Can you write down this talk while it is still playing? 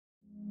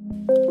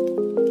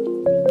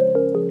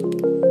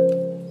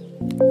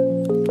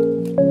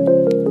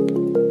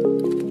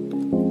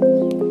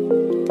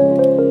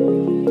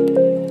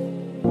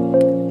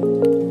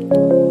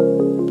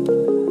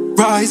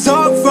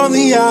from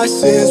the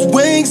ashes,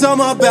 wings on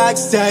my back,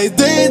 stay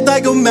lit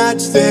like a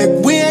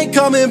matchstick. We ain't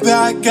coming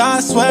back, I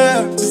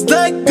swear. Just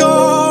let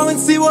go and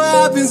see what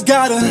happens.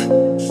 Gotta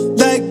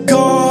let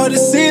go to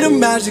see the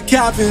magic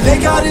happen. They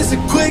got us a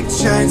quick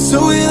change,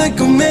 so we like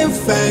them in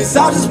phase.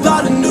 I just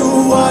bought a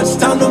new watch,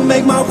 time to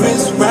make my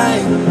wrist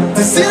ring.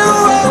 The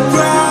zero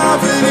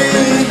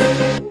gravity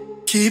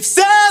keeps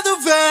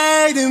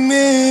elevating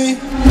me.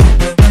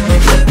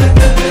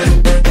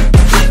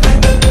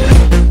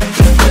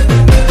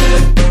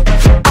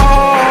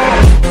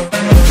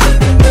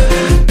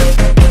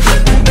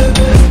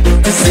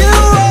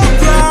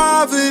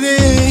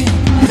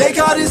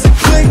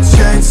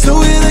 So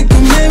we like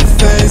them in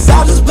phase.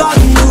 I just bought a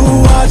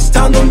new watch,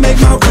 time to make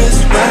my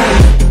wrist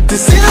ring. The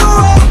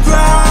zero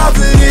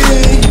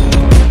gravity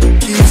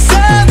keeps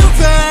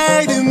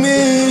elevating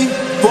me.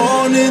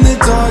 Born in the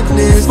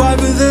darkness, fight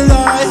for the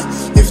light.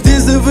 If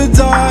this ever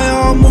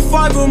die, I'ma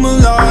fight for my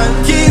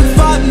life. Keep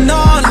fighting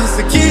on, yes,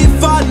 I keep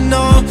fighting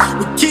on.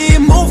 We keep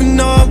moving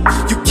up,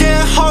 you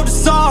can't hold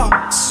us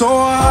up. So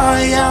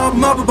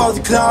I'm up above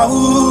the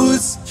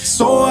clouds.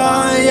 So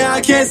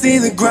I can't see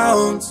the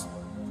ground.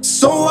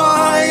 So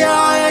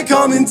I ain't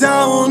coming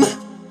down.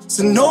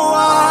 So no,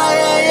 I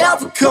ain't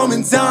ever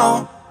coming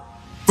down.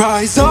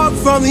 Rise up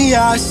from the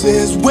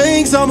ashes,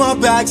 wings on my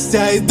back,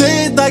 stay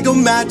lit like a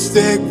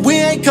matchstick. We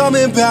ain't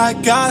coming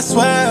back, I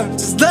swear.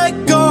 Just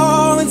let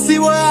go and see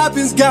what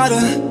happens. Gotta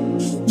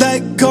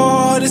let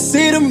go to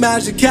see the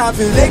magic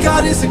happen. They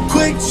got us a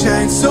quick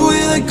change, so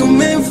we like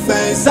them in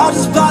phase. I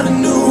just bought a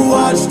new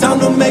watch, time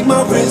to make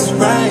my wrist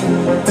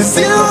ring. The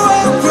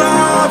zero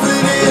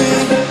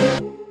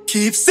gravity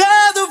keeps